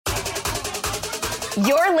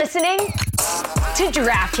You're listening to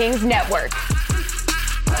DraftKings Network.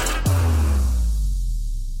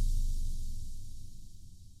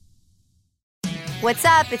 What's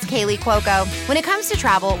up? It's Kaylee Cuoco. When it comes to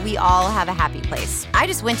travel, we all have a happy place. I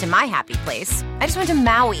just went to my happy place. I just went to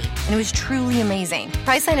Maui, and it was truly amazing.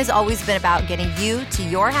 Priceline has always been about getting you to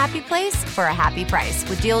your happy place for a happy price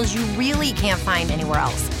with deals you really can't find anywhere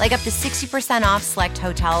else. Like up to 60% off select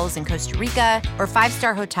hotels in Costa Rica or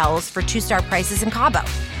 5-star hotels for 2-star prices in Cabo.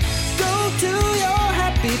 Go to your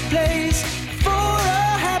happy place for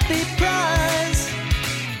a happy price.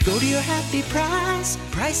 Go to your happy price,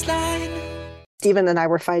 Priceline. Steven and I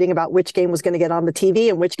were fighting about which game was going to get on the TV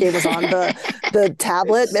and which game was on the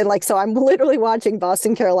tablet. And like, so I'm literally watching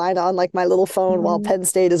Boston, Carolina on like my little phone while Penn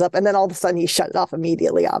State is up. And then all of a sudden he shut it off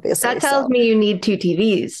immediately, obviously. That tells me you need 2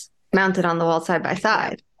 TVs mounted on the wall side by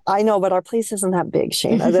side. I know, but our place isn't that big,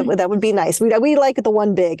 Shayna. That would be nice. We like the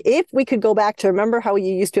one big. If we could go back to, remember how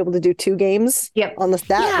you used to be able to do 2 games? Yep. On that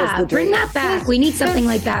was the dream. Bring that back. We need something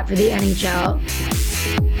like that for the NHL.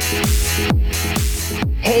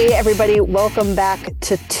 Hey, everybody. Welcome back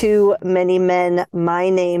to Too Many Men. My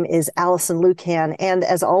name is Allison Lucan. And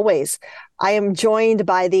as always, I am joined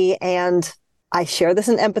by and I share this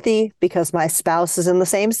in empathy because my spouse is in the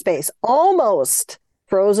same space, almost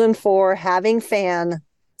Frozen 4 having fan,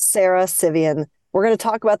 Sarah Civian. We're going to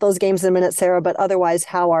talk about those games in a minute, Sarah, but otherwise,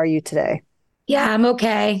 how are you today? Yeah, I'm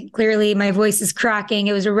okay. Clearly, my voice is cracking.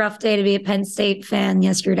 It was a rough day to be a Penn State fan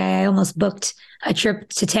yesterday. I almost booked a trip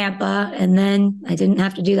to Tampa, and then I didn't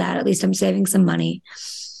have to do that. At least I'm saving some money.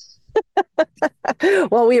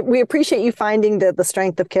 Well, we appreciate you finding the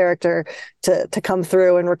strength of character to come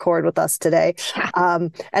through and record with us today. Yeah.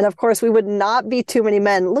 And of course, we would not be Too Many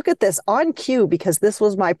Men. Look at this on cue, because this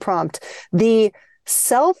was my prompt. The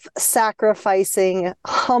self-sacrificing,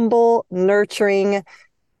 humble, nurturing,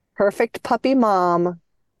 perfect puppy mom.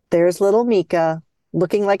 There's little Mika,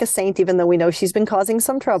 looking like a saint, even though we know she's been causing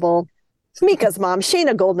some trouble. Mika's mom,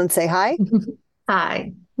 Shayna Golden, say hi.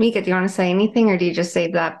 Hi. Mika, do you want to say anything, or do you just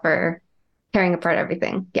save that for tearing apart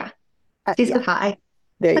everything? Yeah. She said hi.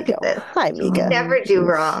 There you go. Hi, Mika. Never do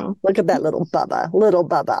wrong. Look at that little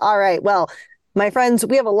Bubba. All right. Well, my friends,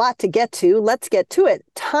 we have a lot to get to. Let's get to it.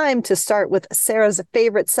 Time to start with Sarah's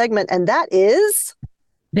favorite segment, and that is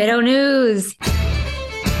Bit-O News.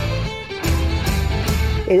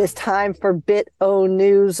 It is time for Bit-O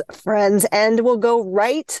News, friends, and we'll go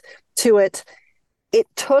right to it. It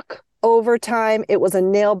took overtime. It was a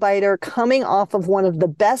nail biter coming off of one of the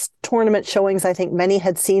best tournament showings I think many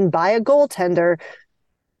had seen by a goaltender.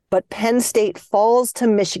 But Penn State falls to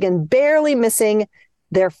Michigan, barely missing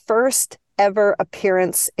their first ever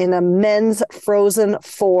appearance in a men's Frozen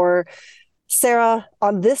 4. Sarah,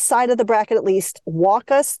 on this side of the bracket at least, walk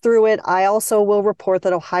us through it. I also will report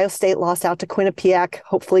that Ohio State lost out to Quinnipiac,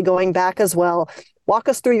 hopefully going back as well. Walk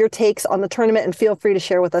us through your takes on the tournament and feel free to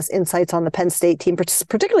share with us insights on the Penn State team,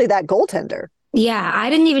 particularly that goaltender. Yeah, I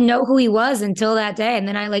didn't even know who he was until that day. And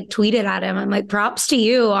then I tweeted at him. I'm like, props to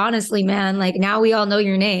you, honestly, man. Like, now we all know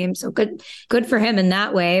your name. So good for him in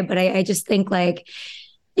that way. But I just think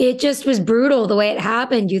it just was brutal the way it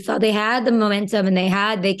happened. You thought they had the momentum and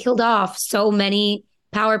they killed off so many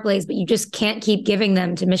power plays, but you just can't keep giving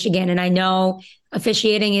them to Michigan. And I know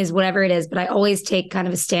officiating is whatever it is, but I always take kind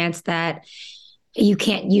of a stance that you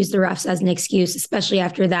can't use the refs as an excuse, especially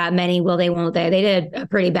after that many will they, won't they. They did a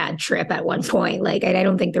pretty bad trip at one point. I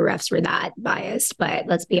don't think the refs were that biased, but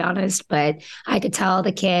let's be honest. But I could tell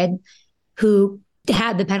the kid who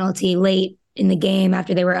had the penalty late in the game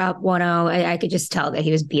after they were up 1-0, I could just tell that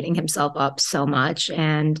he was beating himself up so much.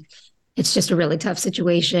 And it's just a really tough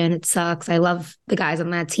situation. It sucks. I love the guys on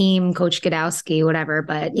that team, Coach Godowski, whatever.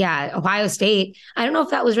 But yeah, Ohio State, I don't know if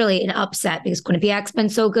that was really an upset because Quinnipiac's been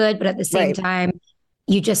so good, but at the same time,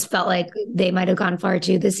 you just felt like they might have gone far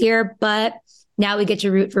too this year. But now we get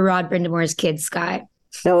to root for Rod Brindamore's kid, Sky.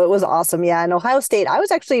 No, it was awesome. Yeah. And Ohio State, I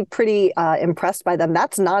was actually pretty impressed by them.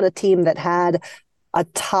 That's not a team that had a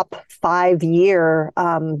top 5 year.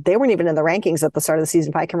 They weren't even in the rankings at the start of the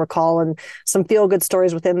season, if I can recall, and some feel-good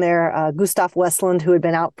stories within there. Gustav Westland, who had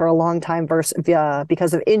been out for a long time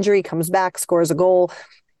because of injury, comes back, scores a goal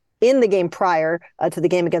in the game prior to the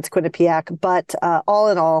game against Quinnipiac. But all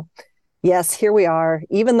in all, yes, here we are.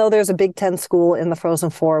 Even though there's a Big Ten school in the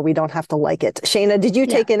Frozen Four, we don't have to like it. Shayna, did you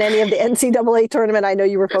take in any of the NCAA tournament? I know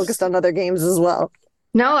you were focused on other games as well.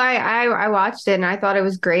 No, I watched it and I thought it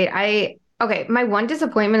was great. Okay, my one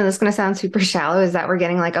disappointment, and this is going to sound super shallow, is that we're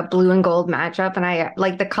getting a blue and gold matchup. And I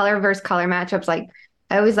like the color versus color matchups.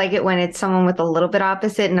 I always like it when it's someone with a little bit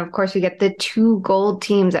opposite. And of course, we get the 2 gold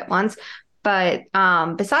teams at once. But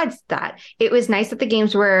besides that, it was nice that the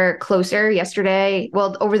games were closer yesterday,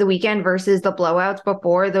 well, over the weekend versus the blowouts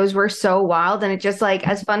before. Those were so wild. And it just like,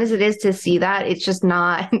 as fun as it is to see that, it's just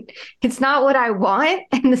not, it's not what I want.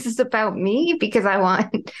 And this is about me because I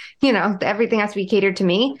want, everything has to be catered to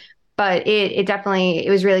me. But it definitely, it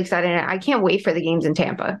was really exciting. I can't wait for the games in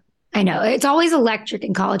Tampa. I know. It's always electric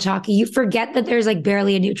in college hockey. You forget that there's like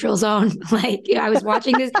barely a neutral zone. Like I was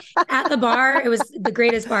watching this at the bar. It was the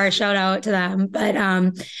greatest bar. Shout out to them. But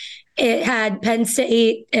it had Penn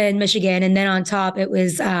State and Michigan. And then on top, it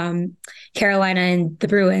was Carolina and the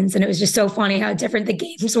Bruins. And it was just so funny how different the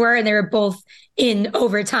games were. And they were both in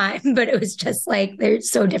overtime, but it was just like they're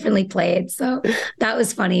so differently played. So that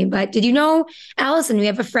was funny. But did you know, Allison, we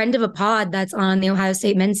have a friend of a pod that's on the Ohio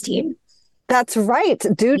State men's team. That's right.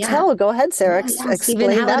 Do tell. Go ahead, Sarah.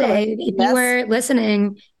 Stephen Halliday. If you were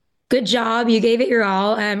listening, good job. You gave it your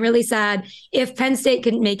all. I'm really sad. If Penn State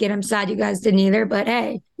couldn't make it, I'm sad you guys didn't either. But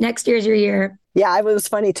hey, next year's your year. Yeah, it was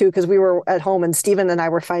funny too, because we were at home and Stephen and I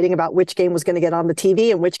were fighting about which game was going to get on the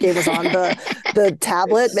TV and which game was on the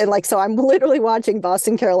tablet. And like, so I'm literally watching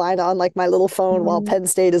Boston, Carolina on like my little phone while Penn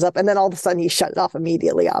State is up. And then all of a sudden he shut it off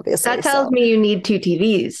immediately, obviously. That tells me you need 2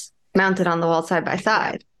 TVs mounted on the wall side by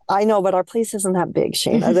side. I know, but our place isn't that big,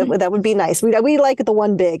 Shayna. That would be nice. We like the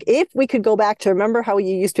one big. If we could go back to, remember how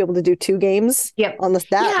you used to be able to do 2 games? Yep. On was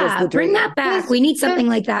the dream. Bring that back. We need something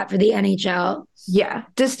like that for the NHL. Yeah.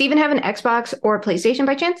 Does Steven have an Xbox or a PlayStation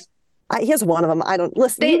by chance? He has one of them. I don't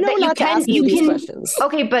listen. Not to ask me these questions.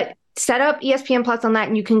 Okay, but set up ESPN Plus on that,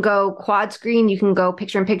 and you can go quad screen. You can go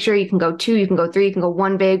picture in picture. You can go 2. You can go 3. You can go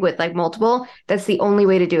 1 big with like multiple. That's the only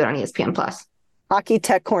way to do it on ESPN Plus. Hockey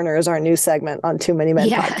Tech Corner is our new segment on Too Many Men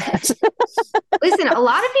podcast. Listen, a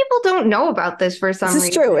lot of people don't know about this for some reason. This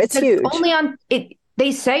is true. It's huge. Only on it.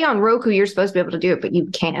 They say on Roku you're supposed to be able to do it, but you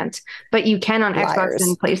can't. But you can on Xbox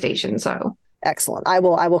and PlayStation. So excellent. I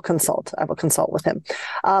will consult. I will consult with him.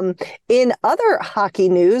 In other hockey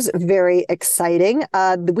news, very exciting.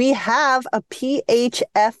 We have a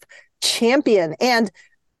PHF champion, and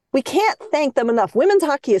we can't thank them enough. Women's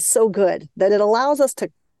hockey is so good that it allows us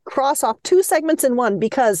to cross off 2 segments in one,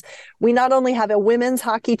 because we not only have a women's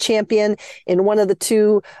hockey champion in one of the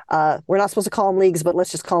 2, we're not supposed to call them leagues, but let's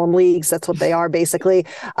just call them leagues. That's what they are basically.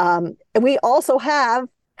 And we also have,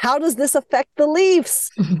 how does this affect the Leafs?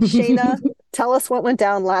 Shayna, tell us what went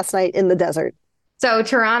down last night in the desert. So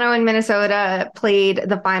Toronto and Minnesota played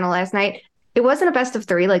the final last night. It wasn't a best of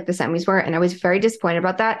 3 like the semis were, and I was very disappointed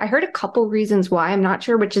about that. I heard a couple reasons why. I'm not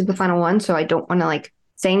sure which is the final one, so I don't want to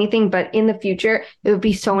say anything, but in the future, it would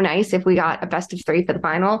be so nice if we got a best of 3 for the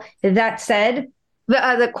final. That said,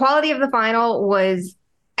 the quality of the final was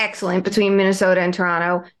excellent between Minnesota and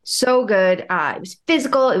Toronto. So good. It was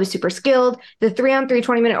physical. It was super skilled. The 3-on-3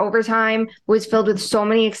 20-minute overtime was filled with so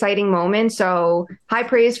many exciting moments. So high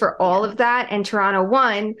praise for all of that. And Toronto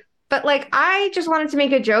won. But I just wanted to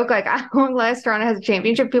make a joke. I don't unless Toronto has a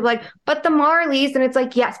championship. People but the Marlies. And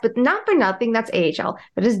it's yes, but not for nothing. That's AHL.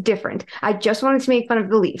 That is different. I just wanted to make fun of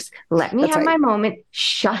the Leafs. Let me have my moment.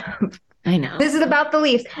 Shut up. I know. This is about the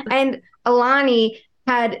Leafs. And Alani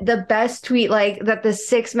had the best tweet, that the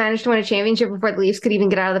Six managed to win a championship before the Leafs could even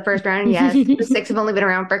get out of the first round. And yes, the Six have only been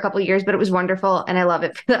around for a couple of years, but it was wonderful. And I love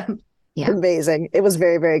it for them. Yeah. Amazing. It was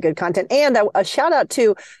very, very good content. And a shout out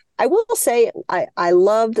to, I will say, I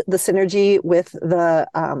loved the synergy with the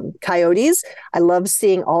Coyotes. I love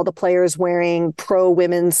seeing all the players wearing pro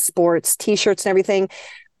women's sports T-shirts and everything.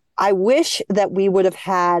 I wish that we would have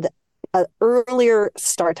had an earlier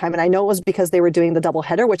start time. And I know it was because they were doing the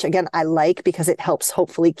doubleheader, which again, I like because it helps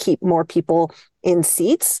hopefully keep more people in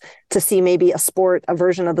seats to see maybe a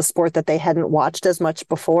version of the sport that they hadn't watched as much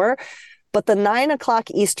before. But the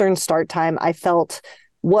 9:00 Eastern start time, I felt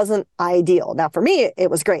wasn't ideal. Now, for me,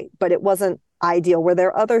 it was great, but it wasn't ideal. Were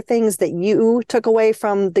there other things that you took away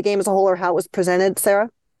from the game as a whole or how it was presented, Sarah?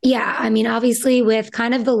 Yeah, I mean, obviously with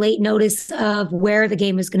kind of the late notice of where the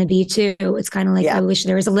game was going to be too, it's kind of I wish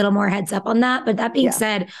there was a little more heads up on that. But that being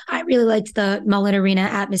said, I really liked the Mullet Arena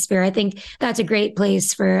atmosphere. I think that's a great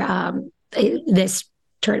place for this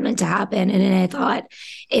tournament to happen. And I thought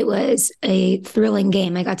it was a thrilling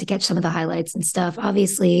game. I got to catch some of the highlights and stuff.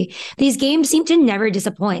 Obviously, these games seem to never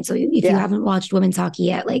disappoint. So if you haven't watched women's hockey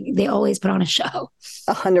yet, they always put on a show.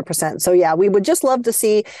 100%. So yeah, we would just love to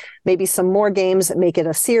see maybe some more games, make it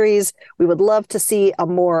a series. We would love to see a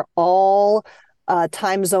more all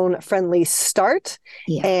time zone friendly start.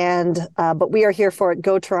 Yeah. And but we are here for it.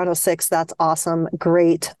 Go Toronto 6. That's awesome.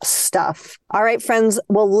 Great stuff. All right, friends.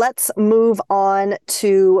 Well, let's move on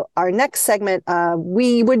to our next segment.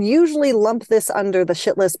 We would usually lump this under the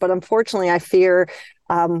shit list, but unfortunately, I fear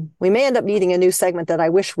We may end up needing a new segment that I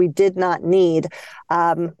wish we did not need.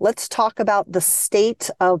 Let's talk about the state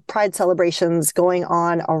of Pride celebrations going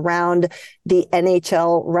on around the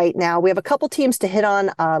NHL right now. We have a couple teams to hit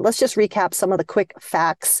on. Let's just recap some of the quick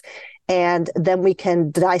facts, and then we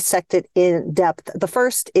can dissect it in depth. The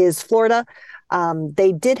first is Florida.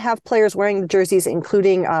 They did have players wearing the jerseys,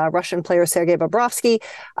 including Russian player Sergei Bobrovsky,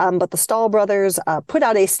 but the Stahl brothers put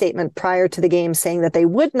out a statement prior to the game saying that they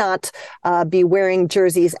would not be wearing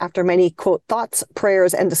jerseys after many, quote, thoughts,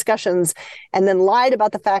 prayers, and discussions, and then lied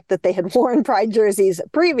about the fact that they had worn Pride jerseys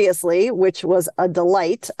previously, which was a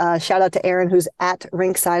delight. Shout out to Aaron, who's at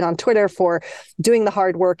Rinkside on Twitter, for doing the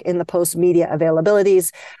hard work in the post-media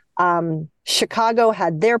availabilities. Chicago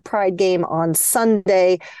had their Pride game on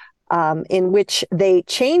Sunday, in which they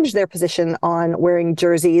changed their position on wearing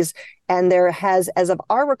jerseys. And there has, as of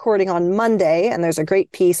our recording on Monday, and there's a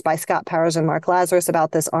great piece by Scott Powers and Mark Lazarus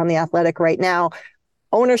about this on The Athletic right now,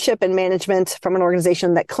 ownership and management from an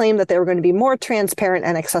organization that claimed that they were going to be more transparent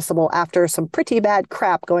and accessible after some pretty bad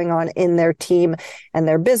crap going on in their team and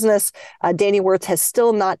their business. Danny Wirtz has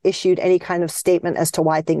still not issued any kind of statement as to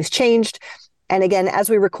why things changed. And again, as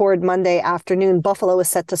we record Monday afternoon, Buffalo is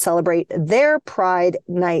set to celebrate their Pride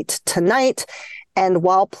Night tonight. And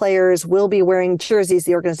while players will be wearing jerseys,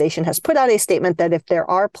 the organization has put out a statement that if there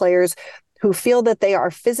are players who feel that they are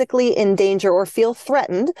physically in danger or feel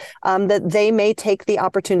threatened, that they may take the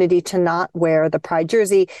opportunity to not wear the Pride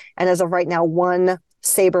jersey. And as of right now, one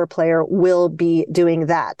Sabre player will be doing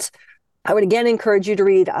that. I would again encourage you to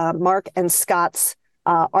read Mark and Scott's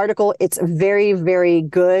article. It's very, very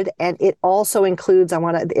good, and it also includes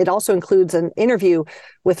an interview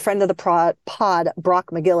with friend of the pod Brock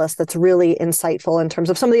McGillis that's really insightful in terms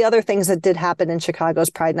of some of the other things that did happen in Chicago's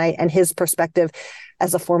Pride Night and his perspective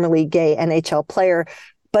as a formerly gay NHL player.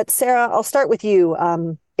 But Sarah, I'll start with you.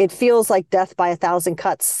 It feels like death by 1,000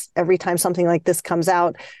 cuts every time something like this comes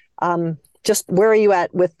out. Just where are you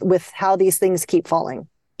at with how these things keep falling?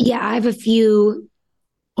 Yeah, I have a few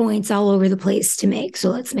points all over the place to make. So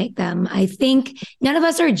let's make them. I think none of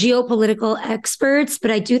us are geopolitical experts, but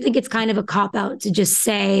I do think it's kind of a cop-out to just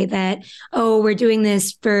say that, oh, we're doing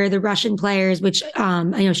this for the Russian players, which I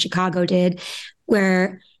know Chicago did,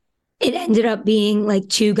 where it ended up being like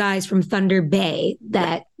two guys from Thunder Bay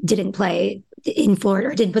that didn't play in Florida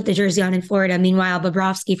or didn't put the jersey on in Florida. Meanwhile,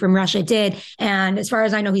 Bobrovsky from Russia did. And as far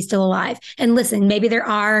as I know, he's still alive. And listen, maybe there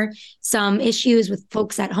are some issues with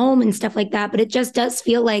folks at home and stuff like that, but it just does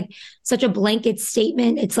feel like such a blanket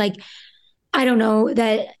statement. It's like, I don't know,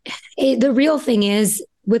 that the real thing is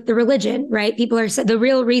with the religion, right? People are the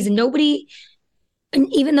real reason nobody, and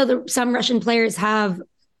even though some Russian players have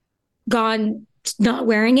gone not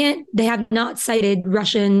wearing it, they have not cited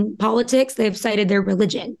Russian politics. They've cited their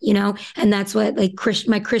religion, and that's what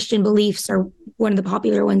my Christian beliefs are one of the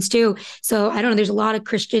popular ones too. So I don't know, there's a lot of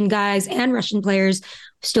Christian guys and Russian players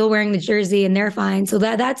still wearing the jersey and they're fine. So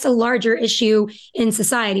that's a larger issue in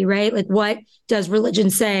society, right? Like, what does religion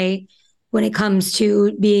say when it comes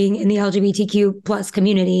to being in the LGBTQ plus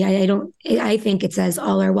community? I think it says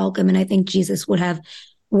all are welcome. And I think Jesus would have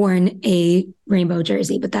worn a rainbow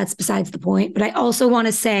jersey, but that's besides the point. But I also want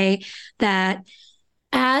to say that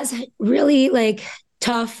as really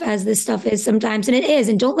tough as this stuff is sometimes, and it is,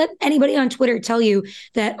 and don't let anybody on Twitter tell you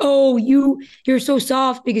that, oh, you're so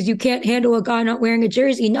soft because you can't handle a guy not wearing a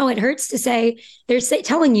jersey. No, it hurts to say, they're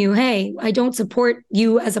telling you, hey, I don't support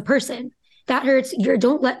you as a person. That hurts.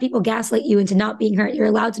 Don't let people gaslight you into not being hurt. You're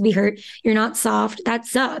allowed to be hurt. You're not soft. That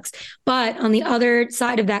sucks. But on the other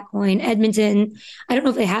side of that coin, Edmonton, I don't know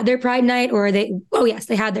if they had their Pride Night yes,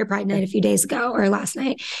 they had their Pride Night a few days ago or last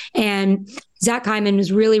night. And Zach Hyman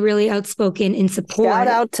was really, really outspoken in support. Shout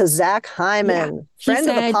out to Zach Hyman, friend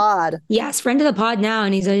of the pod. Yes, friend of the pod now,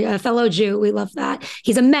 and he's a fellow Jew. We love that.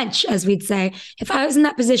 He's a mensch, as we'd say. If I was in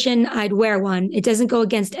that position, I'd wear one. It doesn't go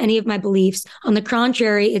against any of my beliefs. On the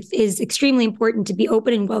contrary, it is extremely important to be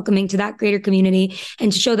open and welcoming to that greater community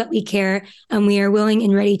and to show that we care and we are willing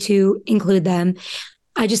and ready to include them.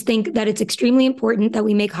 I just think that it's extremely important that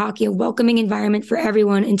we make hockey a welcoming environment for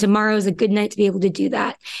everyone, and tomorrow is a good night to be able to do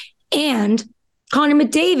that. And Connor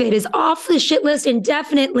McDavid is off the shit list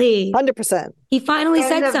indefinitely. 100%. He finally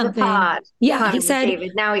said something. Yeah, Connor he said,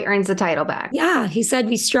 McDavid. Now he earns the title back. Yeah, he said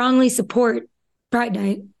we strongly support Pride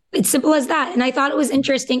Night. It's simple as that. And I thought it was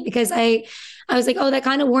interesting because I was like, oh, that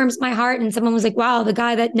kind of warms my heart. And someone was like, wow, the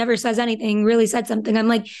guy that never says anything really said something. I'm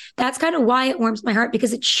like, that's kind of why it warms my heart,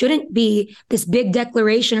 because it shouldn't be this big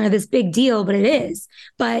declaration or this big deal, but it is.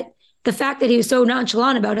 But the fact that he was so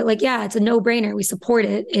nonchalant about it, it's a no-brainer, we support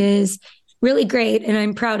it, is really great. And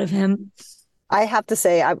I'm proud of him. I have to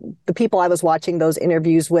say, the people I was watching those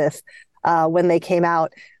interviews with, when they came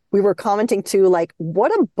out. We were commenting too, like,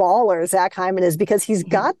 what a baller Zach Hyman is, because he's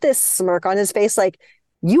got this smirk on his face. Like,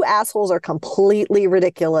 you assholes are completely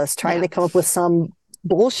ridiculous trying to come up with some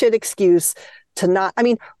bullshit excuse to not, I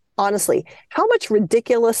mean, honestly, how much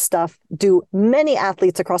ridiculous stuff do many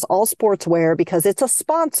athletes across all sports wear because it's a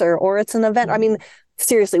sponsor or it's an event? I mean,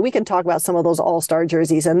 seriously, we can talk about some of those all-star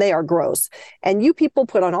jerseys and they are gross. And you people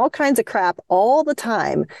put on all kinds of crap all the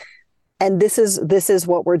time. And this is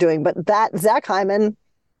what we're doing. But that Zach Hyman,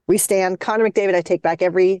 we stand. Connor McDavid, I take back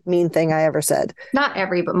every mean thing I ever said. Not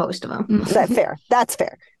every, but most of them. That's fair. That's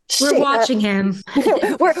fair. We're watching him.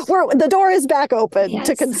 we're the door is back open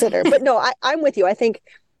to consider. But no, I'm with you. I think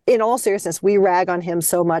in all seriousness, we rag on him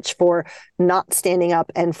so much for not standing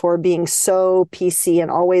up and for being so PC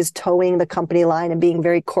and always towing the company line and being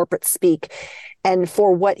very corporate speak. And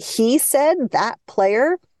for what he said, that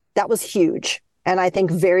player, that was huge. And I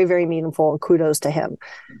think very, very meaningful, and kudos to him.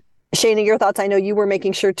 Shayna, your thoughts? I know you were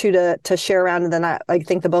making sure to share around, and then I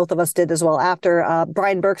think the both of us did as well after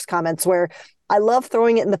Brian Burke's comments, where I love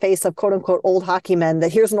throwing it in the face of quote unquote old hockey men,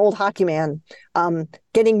 that here's an old hockey man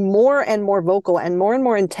getting more and more vocal and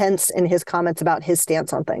more intense in his comments about his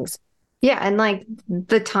stance on things. Yeah. And like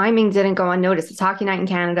the timing didn't go unnoticed. It's Hockey Night in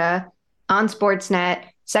Canada on Sportsnet,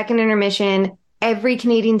 second intermission, every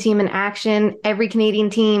Canadian team in action, every Canadian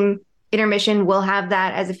team intermission will have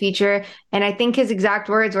that as a feature. And I think his exact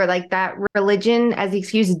words were like that religion as the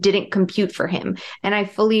excuse didn't compute for him. And I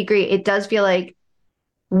fully agree. It does feel like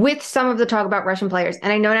with some of the talk about Russian players,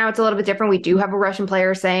 and I know now it's a little bit different. We do have a Russian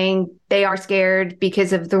player saying they are scared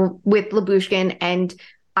because of with Lyubushkin. And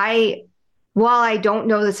while I don't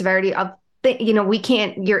know the severity of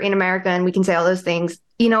you're in America and we can say all those things.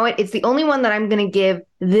 You know what? It's the only one that I'm going to give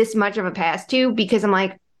this much of a pass to, because I'm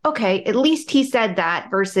like, okay, at least he said that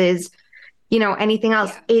versus, anything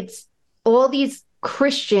else. Yeah. It's all these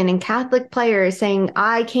Christian and Catholic players saying,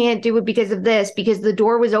 I can't do it because of this, because the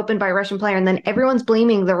door was opened by a Russian player. And then everyone's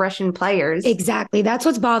blaming the Russian players. Exactly. That's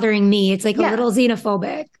what's bothering me. It's like a little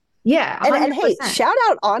xenophobic. Yeah. And hey, shout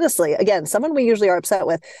out, honestly, again, someone we usually are upset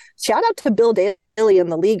with, shout out to Bill Daly in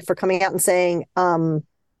the league for coming out and saying,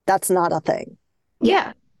 that's not a thing.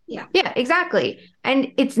 Yeah. Yeah, exactly.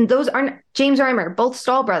 And those aren't James Reimer, both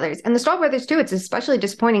Stahl brothers, and the Stahl brothers too. It's especially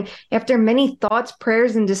disappointing. After many thoughts,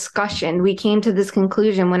 prayers, and discussion, we came to this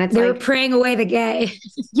conclusion when they were praying away the gay.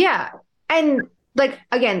 Yeah. And like,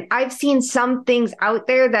 again, I've seen some things out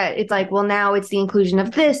there that it's like, well, now it's the inclusion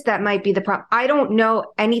of this. That might be the problem. I don't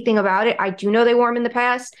know anything about it. I do know they wore them in the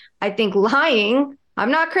past. I think lying,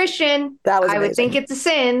 I'm not Christian. I would think it's a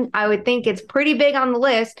sin. I would think it's pretty big on the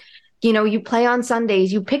list. You play on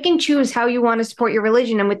Sundays, you pick and choose how you want to support your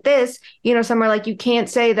religion. And with this, somewhere like you can't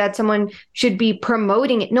say that someone should be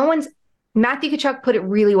promoting it. Matthew Tkachuk put it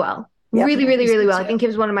really well. Yep. Really well. I think it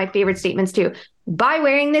was one of my favorite statements too. By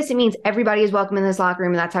wearing this, it means everybody is welcome in this locker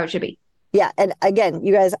room, and that's how it should be. Yeah. And again,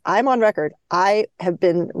 you guys, I'm on record. I have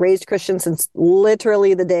been raised Christian since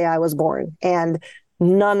literally the day I was born. And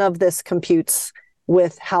none of this computes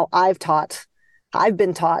with how I've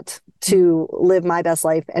been taught to live my best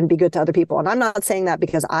life and be good to other people. And I'm not saying that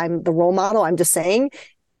because I'm the role model. I'm just saying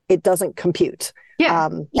it doesn't compute. Yeah.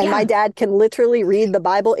 And my dad can literally read the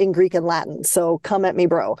Bible in Greek and Latin. So come at me,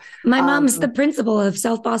 bro. My mom's the principal of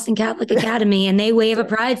South Boston Catholic Academy, and they wave a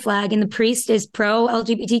pride flag, and the priest is pro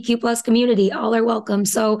LGBTQ plus community. All are welcome.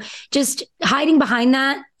 So just hiding behind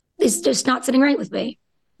that is just not sitting right with me.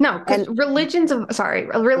 No, because religion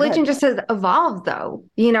just has evolved though.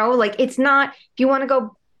 It's not, if you want to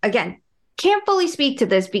go, again, can't fully speak to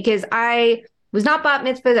this because I was not bat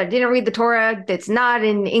mitzvah. I didn't read the Torah. It's not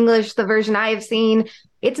in English, the version I have seen.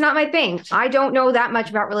 It's not my thing. I don't know that much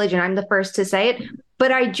about religion. I'm the first to say it,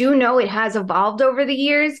 but I do know it has evolved over the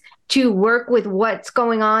years to work with what's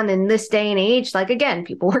going on in this day and age. Like, again,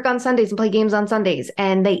 people work on Sundays and play games on Sundays,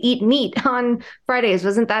 and they eat meat on Fridays.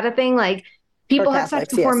 Wasn't that a thing? Like, people have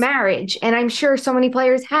sex before marriage, and I'm sure so many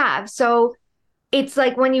players have. So it's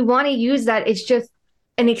like when you want to use that, it's just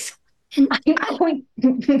an I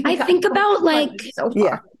think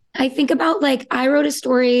about I wrote a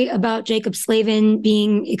story about Jacob Slavin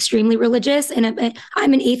being extremely religious, and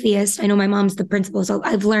I'm an atheist. I know my mom's the principal, so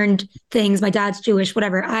I've learned things. My dad's Jewish,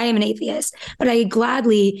 whatever. I am an atheist, but I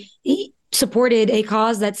gladly supported a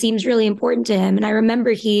cause that seems really important to him. And I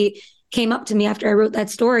remember he came up to me after I wrote that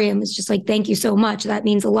story and was just like, thank you so much. That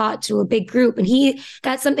means a lot to a big group. And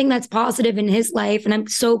that's something that's positive in his life. And I'm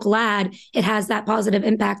so glad it has that positive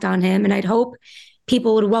impact on him. And I'd hope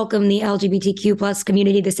people would welcome the LGBTQ plus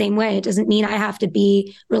community the same way. It doesn't mean I have to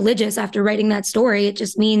be religious after writing that story. It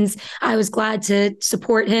just means I was glad to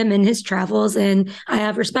support him in his travels, and I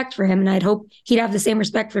have respect for him. And I'd hope he'd have the same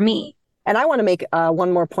respect for me. And I want to make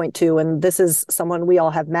one more point too, and this is someone we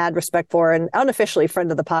all have mad respect for, and unofficially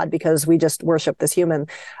friend of the pod because we just worship this human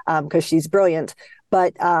because she's brilliant.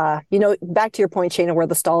 But, back to your point, Shayna, where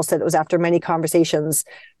the Stahl said it was after many conversations.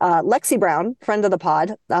 Lexi Brown, friend of the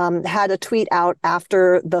pod, had a tweet out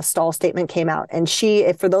after the Stahl statement came out. And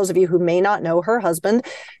she, for those of you who may not know, her husband,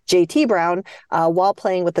 JT Brown, while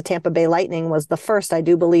playing with the Tampa Bay Lightning, was the first, I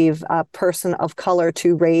do believe, person of color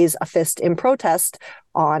to raise a fist in protest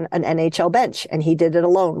on an NHL bench. And he did it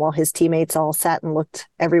alone while his teammates all sat and looked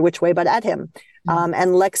every which way but at him.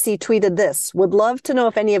 And Lexi tweeted this: would love to know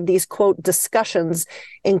if any of these, quote, discussions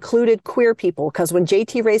included queer people, because when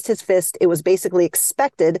JT raised his fist, it was basically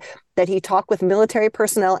expected that he talk with military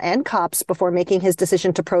personnel and cops before making his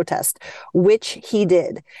decision to protest, which he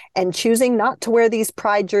did. And choosing not to wear these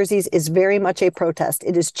pride jerseys is very much a protest.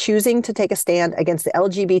 It is choosing to take a stand against the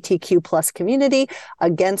LGBTQ plus community,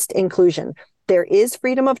 against inclusion. There is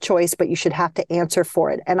freedom of choice, but you should have to answer for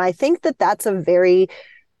it. And I think that that's a very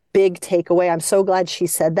big takeaway. I'm so glad she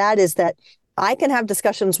said that, is that I can have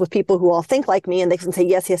discussions with people who all think like me and they can say,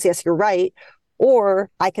 yes, yes, yes, you're right. Or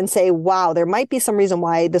I can say, wow, there might be some reason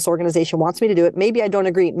why this organization wants me to do it. Maybe I don't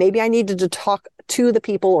agree. Maybe I needed to talk to the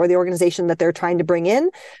people or the organization that they're trying to bring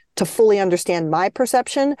in to fully understand my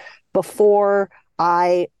perception before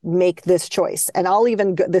I make this choice. And I'll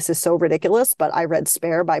even, this is so ridiculous, but I read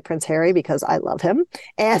Spare by Prince Harry because I love him.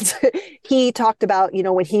 And he talked about,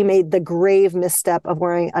 when he made the grave misstep of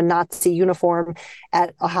wearing a Nazi uniform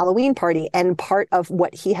at a Halloween party. And part of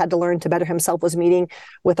what he had to learn to better himself was meeting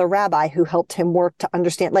with a rabbi who helped him work to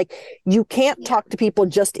understand, like, you can't talk to people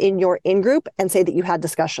just in your in-group and say that you had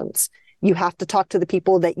discussions. You have to talk to the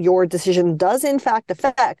people that your decision does in fact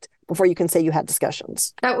affect before you can say you had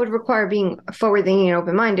discussions. That would require being forward-thinking and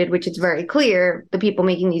open-minded, which is very clear. The people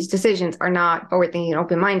making these decisions are not forward-thinking and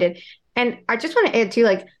open-minded. And I just want to add too,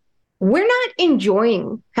 like, we're not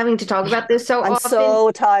enjoying having to talk about this so I'm often.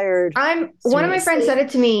 so tired. One of my friends said it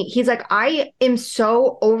to me. He's like, I am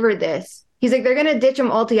so over this. He's like, they're going to ditch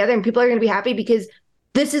them altogether and people are going to be happy because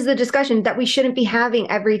this is the discussion that we shouldn't be having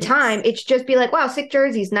every time. It's just be like, wow, sick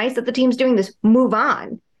jerseys. Nice that the team's doing this. Move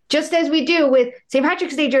on. Just as we do with St.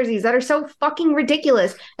 Patrick's Day jerseys that are so fucking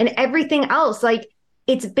ridiculous and everything else. Like,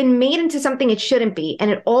 it's been made into something it shouldn't be.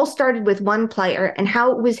 And it all started with one player and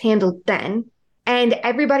how it was handled then. And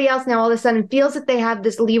everybody else now all of a sudden feels that they have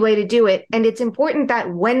this leeway to do it. And it's important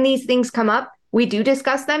that when these things come up, we do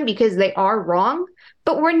discuss them because they are wrong.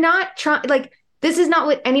 But we're not trying, like, this is not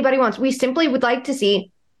what anybody wants. We simply would like to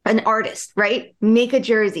see an artist, right? Make a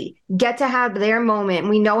jersey, get to have their moment.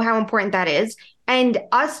 We know how important that is. And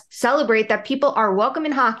us celebrate that people are welcome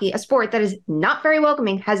in hockey, a sport that is not very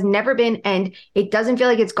welcoming, has never been, and it doesn't feel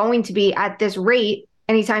like it's going to be at this rate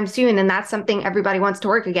anytime soon. And that's something everybody wants to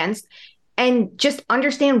work against. And just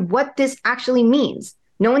understand what this actually means.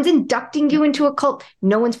 No one's inducting you into a cult.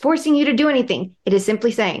 No one's forcing you to do anything. It is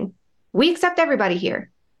simply saying, we accept everybody here.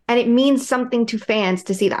 And it means something to fans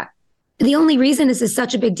to see that. The only reason this is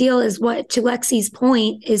such a big deal is what, to Lexi's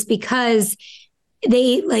point, is because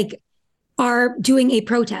they are doing a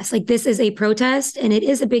protest. Like, this is a protest and it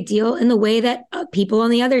is a big deal in the way that people on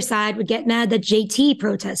the other side would get mad that JT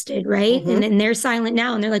protested, right? Mm-hmm. And they're silent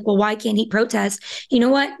now and they're like, well, why can't he protest? You know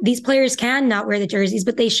what? These players can not wear the jerseys,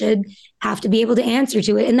 but they should have to be able to answer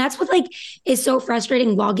to it. And that's what is so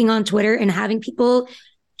frustrating, logging on Twitter and having people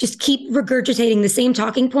just keep regurgitating the same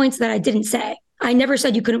talking points that I didn't say. I never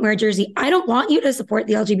said you couldn't wear a jersey. I don't want you to support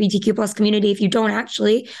the LGBTQ plus community if you don't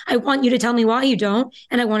actually. I want you to tell me why you don't.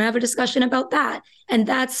 And I want to have a discussion about that. And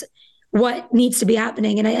that's what needs to be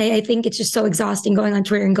happening. And I think it's just so exhausting going on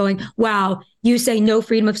Twitter and going, wow, you say no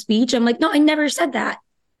freedom of speech. I'm like, no, I never said that.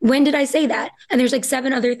 When did I say that? And there's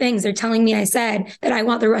 7 other things they're telling me I said, that I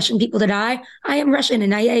want the Russian people to die. I am Russian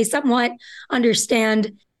and I somewhat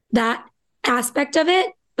understand that aspect of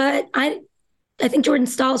it. But I think Jordan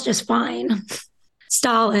Stahl's just fine.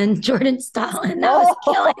 Jordan Stalin. That was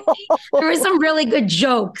killing me. There were some really good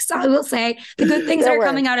jokes. I will say the good things that are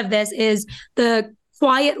coming out of this is the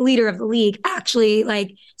quiet leader of the league actually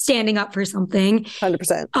standing up for something.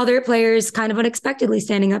 100%. Other players kind of unexpectedly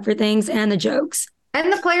standing up for things, and the jokes.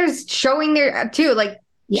 And the players showing their, too,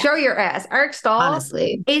 show your ass. Eric Stahl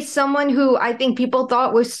honestly is someone who I think people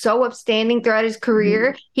thought was so upstanding throughout his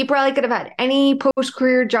career. Mm-hmm. He probably could have had any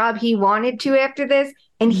post-career job he wanted to after this.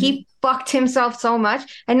 And he fucked himself so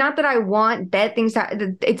much. And not that I want bad things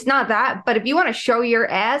it's not that. But if you want to show your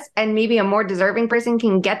ass and maybe a more deserving person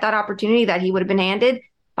can get that opportunity that he would have been handed,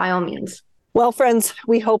 by all means. Well, friends,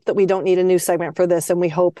 we hope that we don't need a new segment for this. And we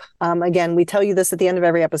hope, again, we tell you this at the end of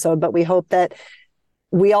every episode, but we hope that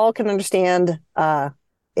we all can understand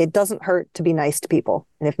it doesn't hurt to be nice to people.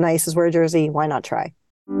 And if nice is wear a jersey, why not try?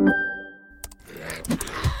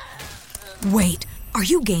 Wait, are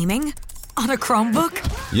you gaming? On a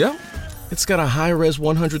Chromebook? Yep. It's got a high-res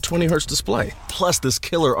 120 hertz display, plus this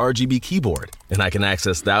killer RGB keyboard. And I can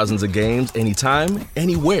access thousands of games anytime,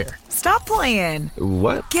 anywhere. Stop playing.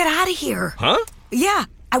 What? Get out of here. Huh? Yeah,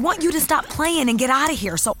 I want you to stop playing and get out of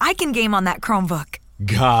here so I can game on that Chromebook.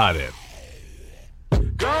 Got it.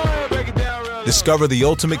 Discover the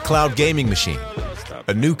ultimate cloud gaming machine,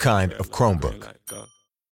 a new kind of Chromebook.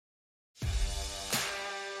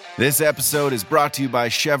 This episode is brought to you by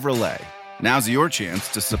Chevrolet. Now's your chance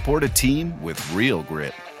to support a team with real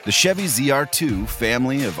grit. The Chevy ZR2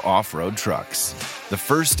 family of off-road trucks. The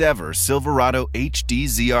first ever Silverado HD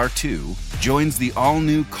ZR2 joins the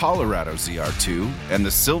all-new Colorado ZR2 and the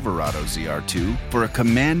Silverado ZR2 for a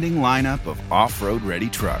commanding lineup of off-road ready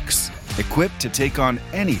trucks, equipped to take on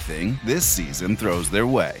anything this season throws their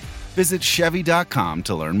way. Visit Chevy.com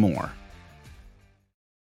to learn more.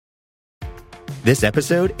 This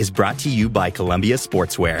episode is brought to you by Columbia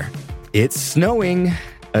Sportswear. It's snowing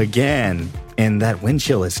again, and that wind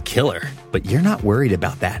chill is killer. But you're not worried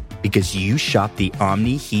about that because you shop the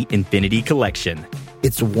Omni Heat Infinity Collection.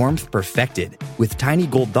 It's warmth perfected with tiny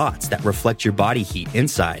gold dots that reflect your body heat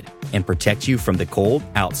inside and protect you from the cold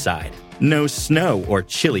outside. No snow or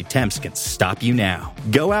chilly temps can stop you now.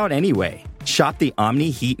 Go out anyway. Shop the Omni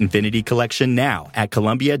Heat Infinity Collection now at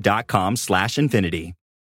Columbia.com/infinity.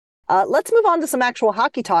 Let's move on to some actual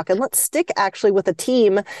hockey talk, and let's stick actually with a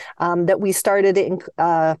team that we started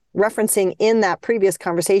referencing in that previous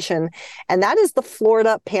conversation, and that is the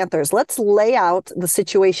Florida Panthers. Let's lay out the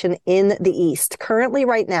situation in the East. Currently,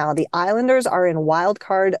 right now, the Islanders are in wild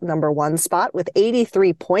card number 1 spot with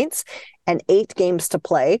 83 points and 8 games to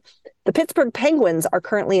play. The Pittsburgh Penguins are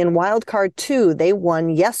currently in wild card 2. They won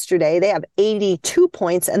yesterday. They have 82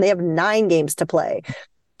 points and they have 9 games to play.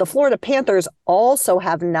 The Florida Panthers also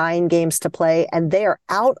have 9 games to play, and they are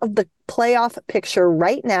out of the playoff picture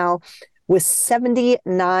right now with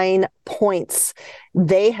 79 points.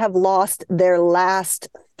 They have lost their last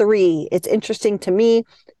 3. It's interesting to me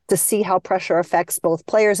to see how pressure affects both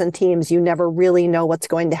players and teams. You never really know what's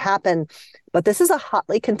going to happen. But this is a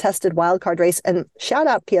hotly contested wildcard race. And shout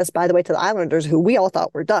out, P.S., by the way, to the Islanders, who we all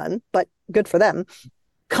thought were done, but good for them.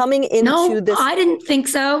 Coming into this... I didn't think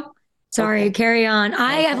so. Sorry, okay. Carry on.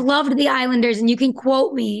 I have loved the Islanders, and you can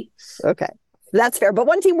quote me. Okay, that's fair. But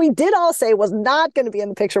one team we did all say was not going to be in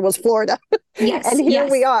the picture was Florida. Yes. And here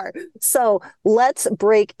we are. So let's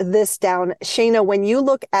break this down. Shayna, when you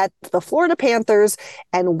look at the Florida Panthers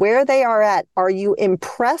and where they are at, are you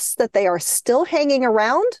impressed that they are still hanging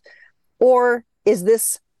around? Or is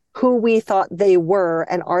this who we thought they were?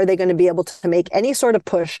 And are they going to be able to make any sort of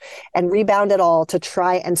push and rebound at all to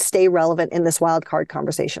try and stay relevant in this wild card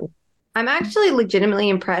conversation? I'm actually legitimately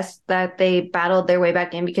impressed that they battled their way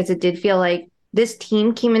back in, because it did feel like this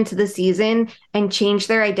team came into the season and changed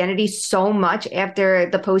their identity so much after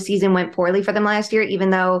the postseason went poorly for them last year, even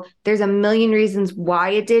though there's a million reasons why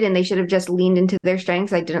it did, and they should have just leaned into their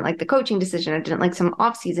strengths. I didn't like the coaching decision. I didn't like some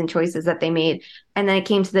offseason choices that they made. And then it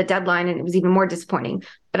came to the deadline and it was even more disappointing.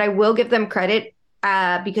 But I will give them credit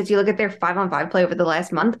because you look at their 5-on-5 play over the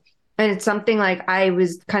last month, and it's something like I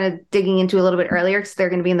was kind of digging into a little bit earlier because they're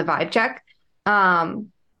going to be in the vibe check.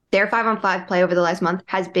 Their 5-on-5 play over the last month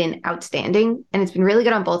has been outstanding, and it's been really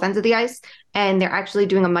good on both ends of the ice. And they're actually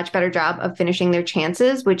doing a much better job of finishing their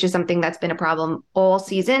chances, which is something that's been a problem all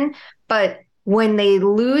season. But when they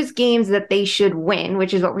lose games that they should win,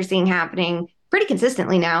 which is what we're seeing happening pretty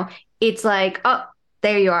consistently now, it's like, oh,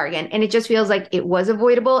 there you are again. And it just feels like it was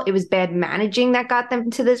avoidable. It was bad managing that got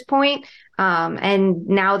them to this point. And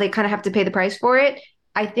now they kind of have to pay the price for it.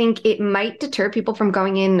 I think it might deter people from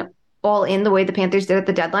going in all in the way the Panthers did at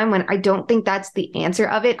the deadline, when I don't think that's the answer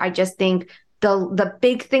of it. I just think the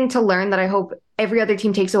big thing to learn that I hope every other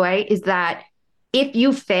team takes away is that if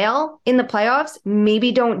you fail in the playoffs,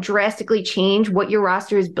 maybe don't drastically change what your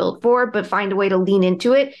roster is built for, but find a way to lean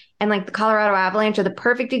into it. And like the Colorado Avalanche are the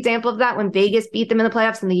perfect example of that. When Vegas beat them in the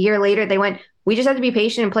playoffs and the year later they went, we just have to be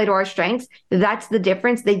patient and play to our strengths. That's the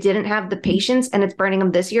difference. They didn't have the patience, and it's burning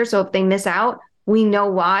them this year. So if they miss out, we know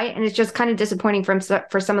why. And it's just kind of disappointing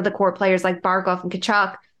for some of the core players like Barkov and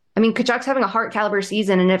Tkachuk. I mean, Tkachuk's having a Hart caliber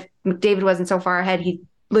season, and if McDavid wasn't so far ahead, he'd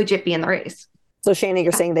legit be in the race. So Shayna,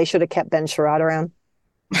 you're saying they should have kept Ben Sherrod around?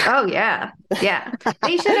 Oh, yeah. Yeah.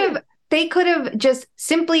 They could have just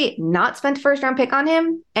simply not spent a first round pick on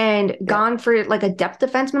him and gone for like a depth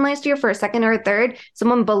defenseman last year for a second or a third,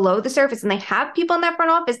 someone below the surface. And they have people in that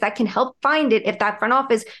front office that can help find it if that front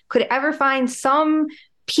office could ever find some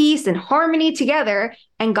peace and harmony together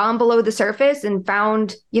and gone below the surface and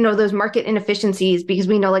found, those market inefficiencies, because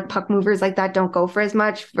we know like puck movers like that don't go for as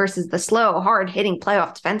much versus the slow, hard hitting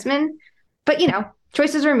playoff defensemen. But,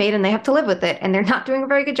 choices were made and they have to live with it. And they're not doing a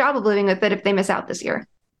very good job of living with it if they miss out this year.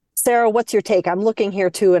 Sarah, what's your take? I'm looking here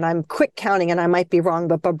too, and I'm quick counting, and I might be wrong,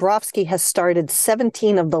 but Bobrovsky has started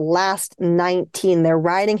 17 of the last 19. They're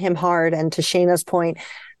riding him hard. And to Shayna's point,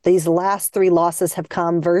 these last 3 losses have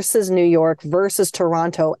come versus New York, versus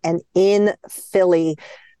Toronto, and in Philly.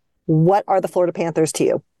 What are the Florida Panthers to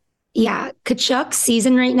you? Yeah, Tkachuk's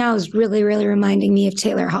season right now is really, really reminding me of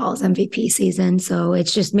Taylor Hall's MVP season. So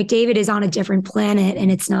it's just McDavid is on a different planet,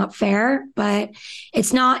 and it's not fair, but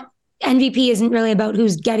it's not. MVP isn't really about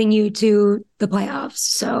who's getting you to the playoffs.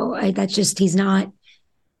 So he's not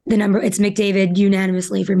the number. It's McDavid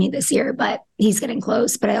unanimously for me this year, but he's getting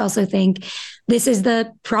close. But I also think this is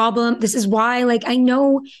the problem. This is why, I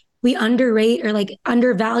know we underrate or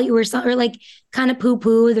undervalue or something, or kind of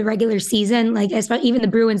poo-poo the regular season. Especially even the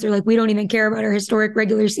Bruins are we don't even care about our historic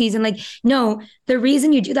regular season. No, the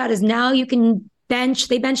reason you do that is now you can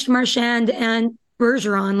they benched Marchand and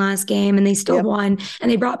Bergeron last game and they still won,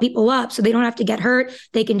 and they brought people up so they don't have to get hurt.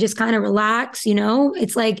 They can just kind of relax,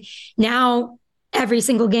 It's now every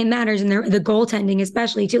single game matters, and the goaltending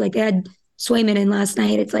especially too. They had Swayman in last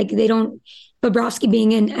night. It's they don't, Bobrovsky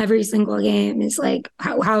being in every single game is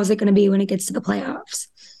how is it going to be when it gets to the playoffs?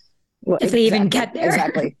 Well, if they even get there.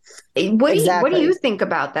 Exactly. What do you think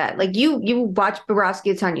about that? You watch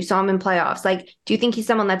Bobrovsky a ton. You saw him in playoffs. Do you think he's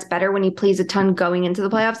someone that's better when he plays a ton going into the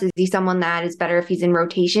playoffs? Is he someone that is better if he's in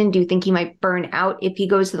rotation? Do you think he might burn out if he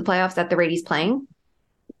goes to the playoffs at the rate he's playing?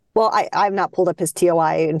 Well, I've not pulled up his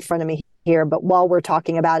TOI in front of me here, but while we're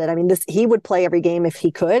talking about it, he would play every game if he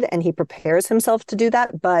could, and he prepares himself to do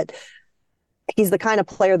that. But he's the kind of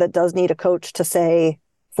player that does need a coach to say,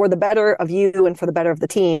 for the better of you and for the better of the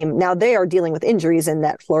team. Now they are dealing with injuries in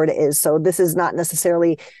that Florida is. So this is not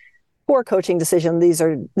necessarily poor coaching decision. These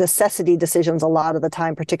are necessity decisions a lot of the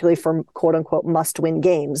time, particularly for quote unquote must win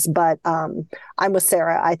games. But I'm with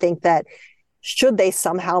Sarah. I think that should they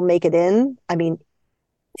somehow make it in,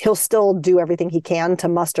 he'll still do everything he can to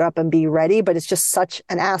muster up and be ready, but it's just such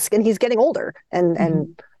an ask, and he's getting older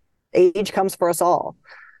and age comes for us all.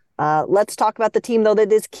 Let's talk about the team though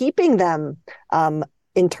that is keeping them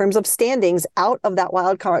in terms of standings out of that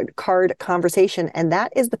wild card conversation, and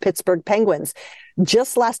that is the Pittsburgh Penguins.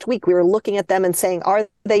 Just last week, we were looking at them and saying, are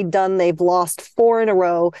they done? They've lost 4 in a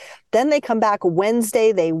row. Then they come back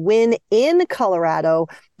Wednesday. They win in Colorado.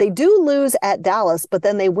 They do lose at Dallas, but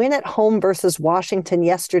then they win at home versus Washington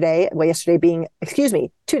yesterday. Well, yesterday being, 2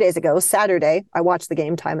 days ago, Saturday. I watched the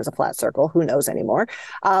game. Time is a flat circle. Who knows anymore?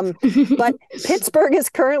 But Pittsburgh is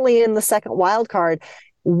currently in the second wild card.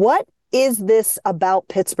 What is this about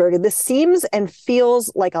Pittsburgh? This seems and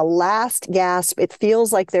feels like a last gasp. It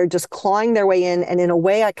feels like they're just clawing their way in. And in a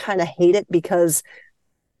way, I kind of hate it because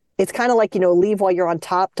it's kind of leave while you're on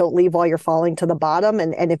top, don't leave while you're falling to the bottom.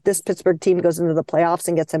 And if this Pittsburgh team goes into the playoffs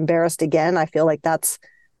and gets embarrassed again, I feel like that's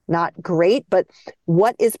not great. But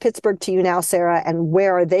what is Pittsburgh to you now, Sarah? And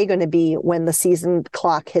where are they going to be when the season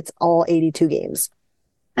clock hits all 82 games?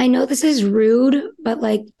 I know this is rude, but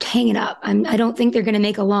hang it up. I don't think they're going to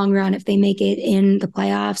make a long run if they make it in the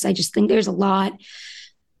playoffs. I just think there's a lot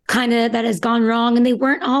kind of that has gone wrong, and they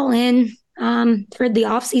weren't all in for the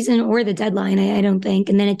offseason or the deadline, I don't think.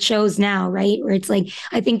 And then it shows now, right? Where it's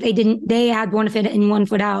I think they had 1 foot in 1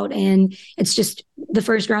 foot out, and it's just the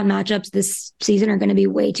first round matchups this season are going to be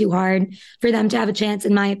way too hard for them to have a chance,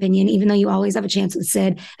 in my opinion, even though you always have a chance with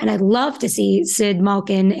Sid. And I'd love to see Sid,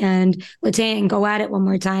 Malkin, and Letang go at it one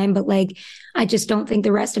more time. But I just don't think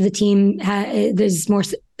the rest of the team is more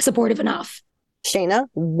supportive enough. Shayna,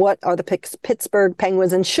 what are the Pittsburgh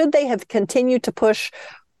Penguins, and should they have continued to push,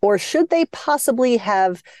 or should they possibly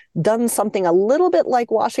have done something a little bit like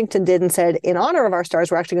Washington did and said, in honor of our stars,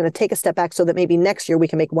 we're actually going to take a step back so that maybe next year we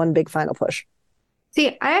can make one big final push?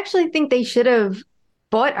 See, I actually think they should have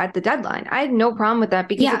bought at the deadline. I had no problem with that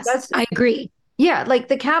because I agree. Yeah,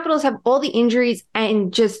 the Capitals have all the injuries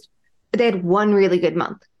and just they had one really good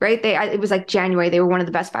month, right? It was January. They were one of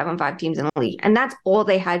the best 5-on-5 teams in the league, and that's all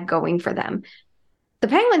they had going for them. The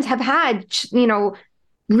Penguins have had,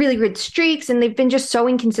 really good streaks, and they've been just so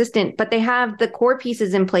inconsistent, but they have the core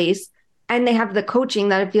pieces in place, and they have the coaching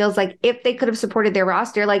that it feels like if they could have supported their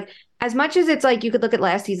roster, as much as it's you could look at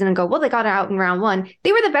last season and go, well, they got out in round 1.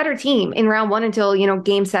 They were the better team in round 1 until,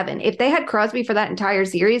 game 7. If they had Crosby for that entire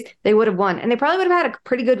series, they would have won. And they probably would have had a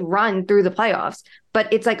pretty good run through the playoffs.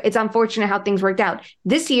 But it's it's unfortunate how things worked out.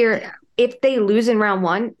 This year, if they lose in round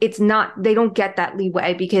 1, they don't get that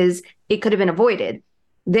leeway because it could have been avoided.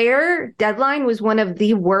 their deadline was one of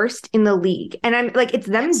the worst in the league. And I'm like, it's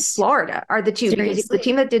them in Florida are the two. Because it's the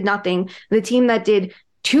team that did nothing, the team that did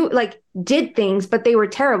things, but they were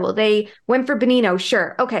terrible. They went for Bonino,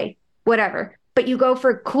 sure, okay, whatever. But you go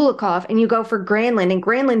for Kulikov and you go for Granlund, and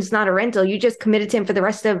Granlund's not a rental. You just committed to him for the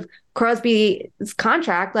rest of Crosby's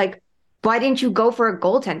contract. Like, why didn't you go for a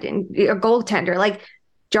goaltender? Like,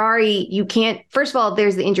 Jari, you can't. First of all,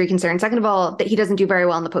 there's the injury concern. Second of all, that he doesn't do very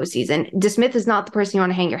well in the postseason. DeSmith is not the person you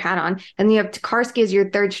want to hang your hat on. And then you have Tokarski as your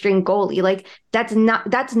third string goalie. Like, that's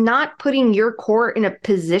not putting your core in a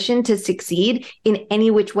position to succeed in any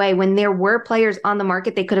which way when there were players on the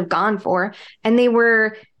market they could have gone for, and they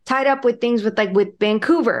were tied up with things with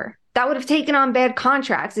Vancouver that would have taken on bad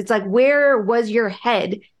contracts. It's like, where was your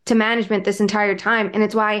head to management this entire time? And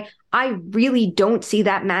it's why I really don't see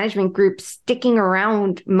that management group sticking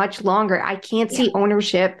around much longer. I can't see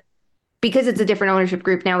ownership, because it's a different ownership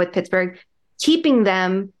group now with Pittsburgh, keeping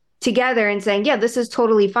them together and saying, yeah, this is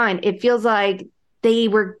totally fine. It feels like they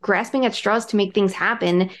were grasping at straws to make things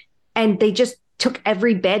happen, and they just took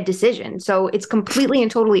every bad decision. So it's completely and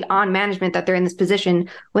totally on management that they're in this position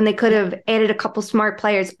when they could have added a couple smart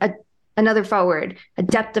players, another forward, a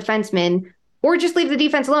depth defenseman, or just leave the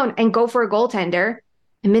defense alone and go for a goaltender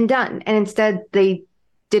and been done. And instead they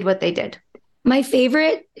did what they did. My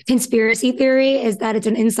favorite conspiracy theory is that it's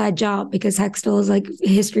an inside job because Hextall is like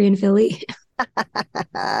history in Philly.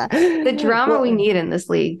 The drama we need in this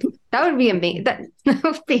league. That would be amazing. That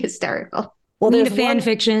would be hysterical. Well, we need a fan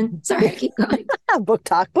fiction. Sorry, keep going. Book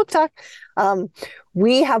talk.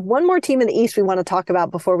 We have one more team in the East we want to talk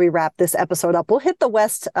about before we wrap this episode up. We'll hit the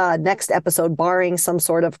West next episode, barring some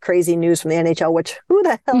sort of crazy news from the NHL, which who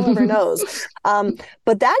the hell ever knows.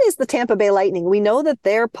 But that is the Tampa Bay Lightning. We know that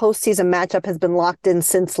their postseason matchup has been locked in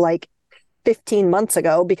since like 15 months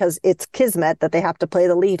ago because it's kismet that they have to play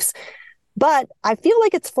the Leafs. But I feel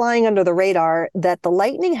like it's flying under the radar that the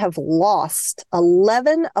Lightning have lost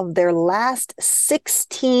 11 of their last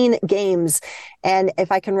 16 games. And if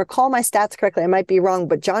I can recall my stats correctly, I might be wrong,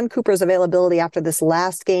 but John Cooper's availability after this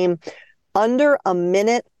last game, under a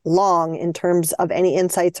minute long in terms of any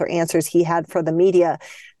insights or answers he had for the media.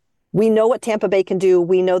 We know what Tampa Bay can do.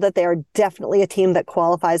 We know that they are definitely a team that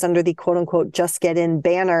qualifies under the quote unquote just get in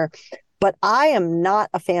banner. But I am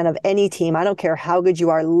not a fan of any team, I don't care how good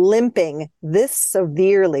you are, limping this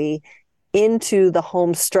severely into the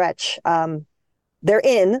home stretch. They're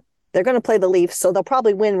going to play the Leafs, so they'll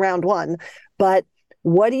probably win round one. But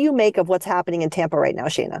what do you make of what's happening in Tampa right now,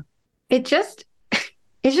 Shayna? It's just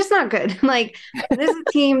not good. Like, this is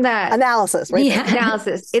a team that... Analysis, right? Yeah,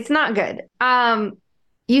 analysis. It's not good.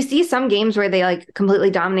 You see some games where they like completely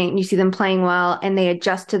dominate and you see them playing well and they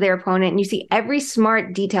adjust to their opponent and you see every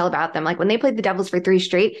smart detail about them. Like when they played the Devils for 3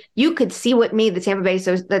 straight, you could see what made the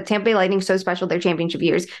Tampa Bay Lightning so special their championship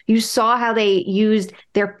years. You saw how they used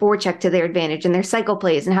their forecheck to their advantage and their cycle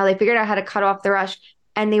plays and how they figured out how to cut off the rush,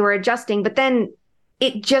 and they were adjusting. But then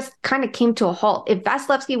it just kind of came to a halt. If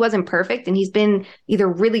Vasilevsky wasn't perfect, and he's been either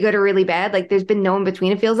really good or really bad, like there's been no in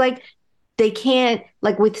between, it feels like. They can't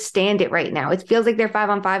like withstand it right now. It feels like their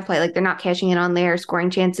 5-on-5 play, like they're not cashing in on their scoring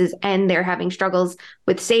chances and they're having struggles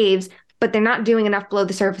with saves, but they're not doing enough below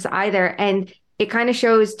the surface either. And it kind of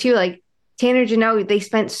shows too, like Tanner Jeannot, they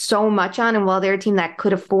spent so much on, and while they're a team that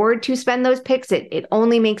could afford to spend those picks, it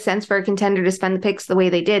only makes sense for a contender to spend the picks the way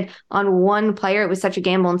they did on one player. It was such a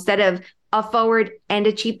gamble instead of a forward and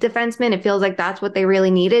a cheap defenseman. It feels like that's what they really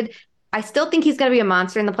needed. I still think he's going to be a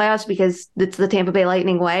monster in the playoffs because it's the Tampa Bay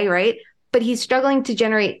Lightning way, right? But he's struggling to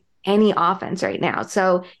generate any offense right now.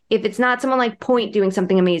 So if it's not someone like Point doing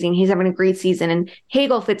something amazing, he's having a great season, and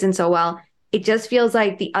Hagel fits in so well, it just feels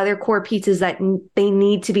like the other core pieces that they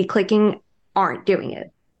need to be clicking aren't doing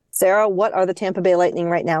it. Sarah, what are the Tampa Bay Lightning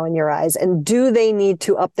right now in your eyes? And do they need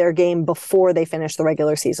to up their game before they finish the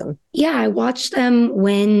regular season? Yeah, I watched them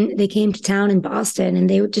when they came to town in Boston, and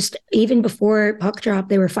they were just, even before puck drop,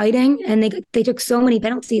 they were fighting, and they took so many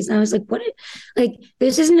penalties. And I was like, what? Like,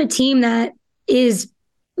 this isn't a team that is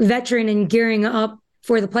veteran and gearing up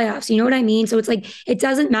for the playoffs. You know what I mean? So it's like, it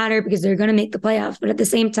doesn't matter because they're going to make the playoffs. But at the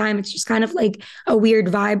same time, it's just kind of like a weird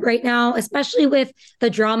vibe right now, especially with the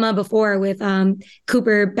drama before with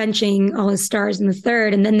Cooper benching all his stars in the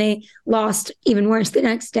third. And then they lost even worse the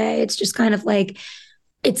next day. It's just kind of like,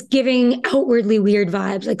 it's giving outwardly weird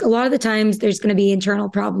vibes. Like a lot of the times there's going to be internal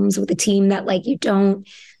problems with the team that like you don't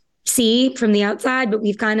see from the outside, but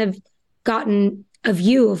we've kind of gotten a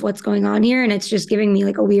view of what's going on here, and it's just giving me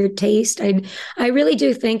like a weird taste. I really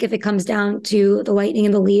do think if it comes down to the Lightning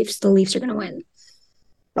and the Leafs are going to win.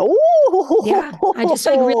 Oh, yeah. I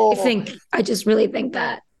just really think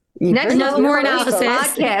that. Next Enough level more analysis.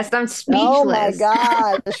 analysis. Podcast. I'm speechless. Oh my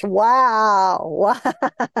gosh. Wow.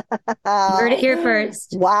 You heard it here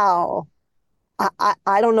first. Wow.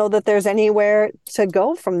 I don't know that there's anywhere to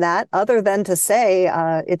go from that other than to say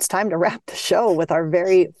it's time to wrap the show with our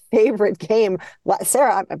very favorite game.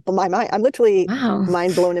 Sarah, I'm literally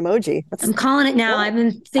mind blown emoji. I'm calling it now. I've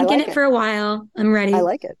been thinking it for a while. I'm ready. I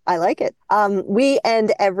like it. We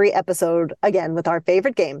end every episode again with our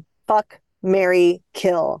favorite game, Fuck, Marry,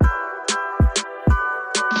 Kill.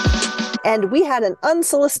 And we had an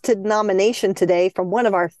unsolicited nomination today from one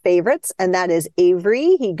of our favorites, and that is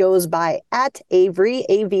Avery. He goes by @Avery,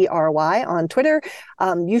 AVRY on Twitter.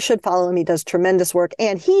 You should follow him. He does tremendous work,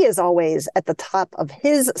 and he is always at the top of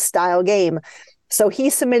his style game. So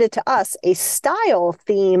he submitted to us a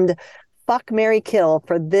style-themed Fuck, Marry, Kill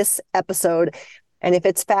for this episode. And if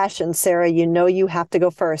it's fashion, Sarah, you know you have to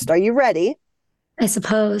go first. Are you ready? I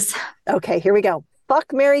suppose. Okay, here we go.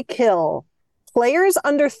 Fuck, Marry, Kill. Players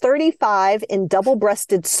under 35 in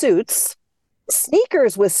double-breasted suits,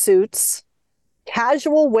 sneakers with suits,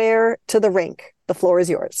 casual wear to the rink. The floor is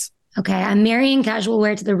yours. Okay, I'm marrying casual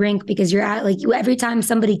wear to the rink because you're at every time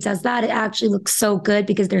somebody does that, it actually looks so good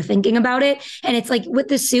because they're thinking about it. And it's like with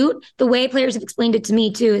the suit, the way players have explained it to me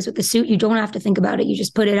too, is with the suit, you don't have to think about it. You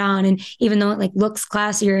just put it on. And even though it looks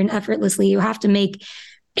classier and effortlessly, you have to make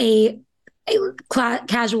a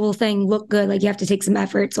casual thing look good. You have to take some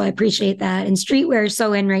effort. So I appreciate that. And streetwear is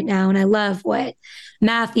so in right now. And I love what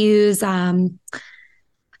Matthews,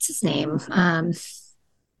 what's his name?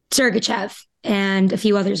 Sergachev and a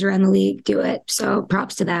few others around the league do it. So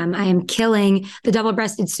props to them. I am killing the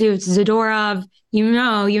double-breasted suits. Zadorov, you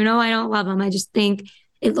know, I don't love him. I just think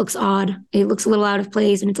it looks odd. It looks a little out of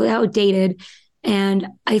place and it's outdated. And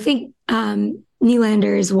I think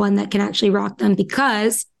Nylander is one that can actually rock them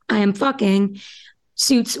because I am fucking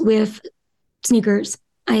suits with sneakers.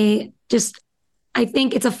 I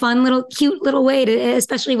think it's a fun cute little way to,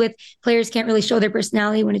 especially with players can't really show their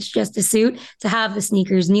personality when it's just a suit, to have the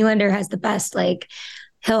sneakers. Nylander has the best,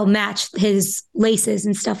 he'll match his laces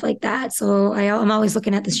and stuff like that. So I'm always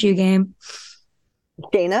looking at the shoe game.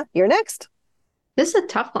 Dana, you're next. This is a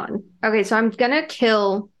tough one. Okay, so I'm going to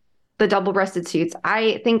kill the double-breasted suits.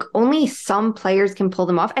 I think only some players can pull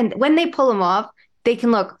them off. And when they pull them off, they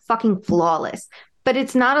can look fucking flawless. But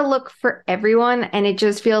it's not a look for everyone. And it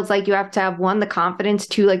just feels like you have to have, one, the confidence,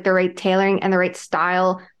 two, the right tailoring and the right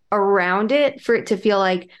style around it for it to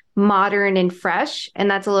feel modern and fresh.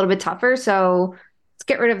 And that's a little bit tougher. So let's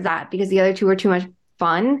get rid of that because the other two are too much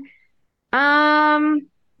fun. I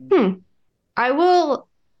will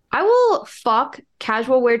fuck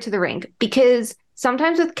casual wear to the rink because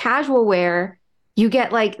sometimes with casual wear, you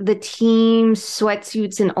get the team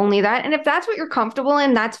sweatsuits and only that. And if that's what you're comfortable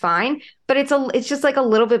in, that's fine. But it's just a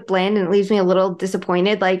little bit bland and it leaves me a little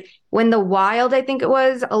disappointed. When the Wild, I think it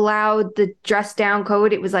was, allowed the dress down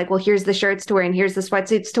code, it was well, here's the shirts to wear and here's the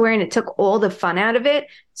sweatsuits to wear. And it took all the fun out of it.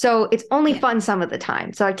 So it's only fun some of the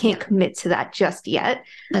time. So I can't commit to that just yet.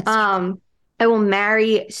 I will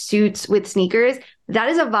marry suits with sneakers. That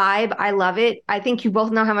is a vibe. I love it. I think you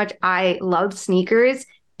both know how much I love sneakers.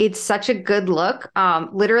 It's such a good look.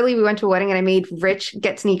 Literally, we went to a wedding and I made Rich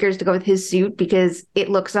get sneakers to go with his suit because it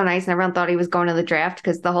looked so nice and everyone thought he was going to the draft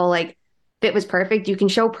because the whole fit was perfect. You can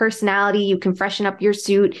show personality. You can freshen up your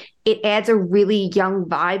suit. It adds a really young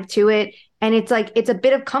vibe to it. And it's it's a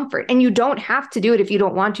bit of comfort. And you don't have to do it if you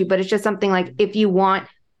don't want to, but it's just something if you want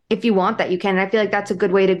that, you can. And I feel that's a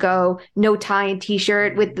good way to go. No tie and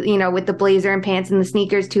t-shirt with, with the blazer and pants and the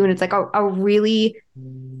sneakers too. And it's a really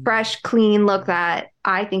fresh, clean look that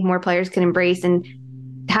I think more players can embrace and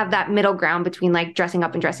have that middle ground between dressing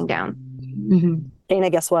up and dressing down. Mm-hmm. Dana,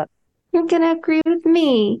 guess what? You're going to agree with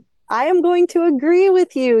me. I am going to agree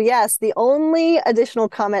with you. Yes. The only additional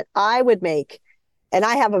comment I would make, and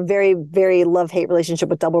I have a very, very love-hate relationship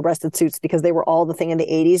with double-breasted suits because they were all the thing in the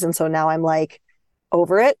 80s. And so now I'm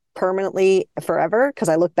over it permanently forever because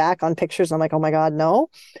I look back on pictures and I'm oh my God, no.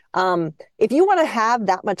 If you want to have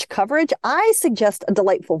that much coverage, I suggest a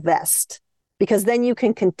delightful vest because then you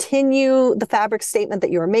can continue the fabric statement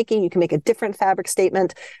that you are making. You can make a different fabric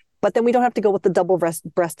statement, but then we don't have to go with the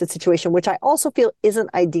double-breasted situation, which I also feel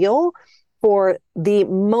isn't ideal for the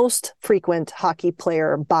most frequent hockey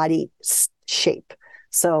player body shape.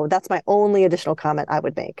 So that's my only additional comment I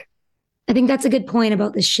would make. I think that's a good point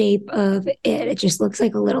about the shape of it. It just looks a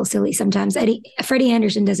little silly sometimes. Freddie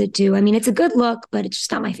Anderson does it too. I mean, it's a good look, but it's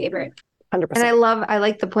just not my favorite. 100%. And I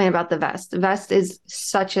like the point about the vest. The vest is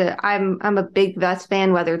I'm a big vest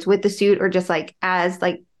fan, whether it's with the suit or just as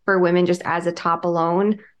for women, just as a top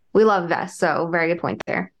alone. We love vests. So very good point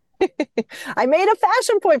there. I made a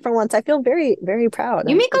fashion point for once. I feel very, very proud.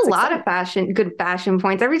 You make a lot of good fashion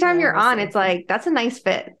points. Every time you're on, it's like, that's a nice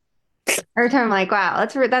fit. Every time I'm like, wow,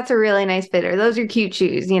 that's a really nice fit, or those are cute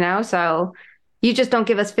shoes, So you just don't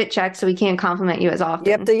give us fit checks, so we can't compliment you as often.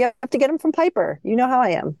 You have to get them from Piper. You know how I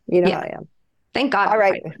am. How I am. Thank God. All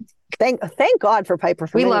right. Thank God for Piper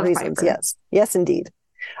for many reasons. Piper. Yes, indeed.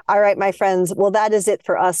 All right, my friends. Well, that is it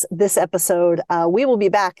for us this episode. We will be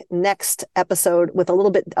back next episode with a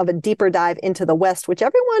little bit of a deeper dive into the West, which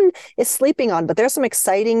everyone is sleeping on. But there's some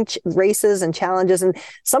exciting races and challenges. And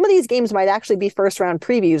some of these games might actually be first round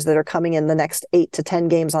previews that are coming in the next 8 to 10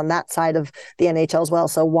 games on that side of the NHL as well.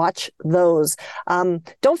 So watch those.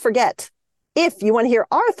 Don't forget, if you want to hear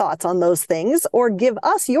our thoughts on those things or give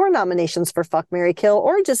us your nominations for Fuck, Marry, Kill,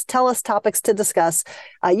 or just tell us topics to discuss,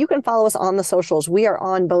 you can follow us on the socials. We are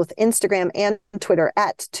on both Instagram and Twitter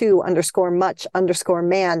at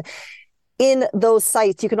 2_much_man. In those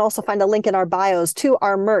sites, you can also find a link in our bios to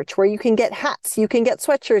our merch where you can get hats, you can get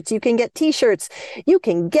sweatshirts, you can get t-shirts, you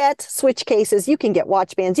can get switch cases, you can get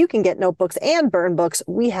watch bands, you can get notebooks and burn books.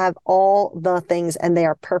 We have all the things and they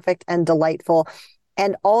are perfect and delightful.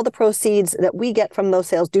 And all the proceeds that we get from those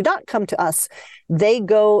sales do not come to us. They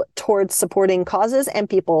go towards supporting causes and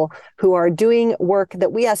people who are doing work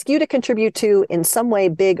that we ask you to contribute to in some way,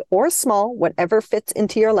 big or small, whatever fits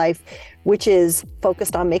into your life, which is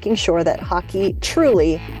focused on making sure that hockey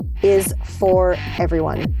truly is for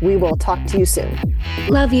everyone. We will talk to you soon.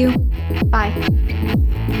 Love you. Bye.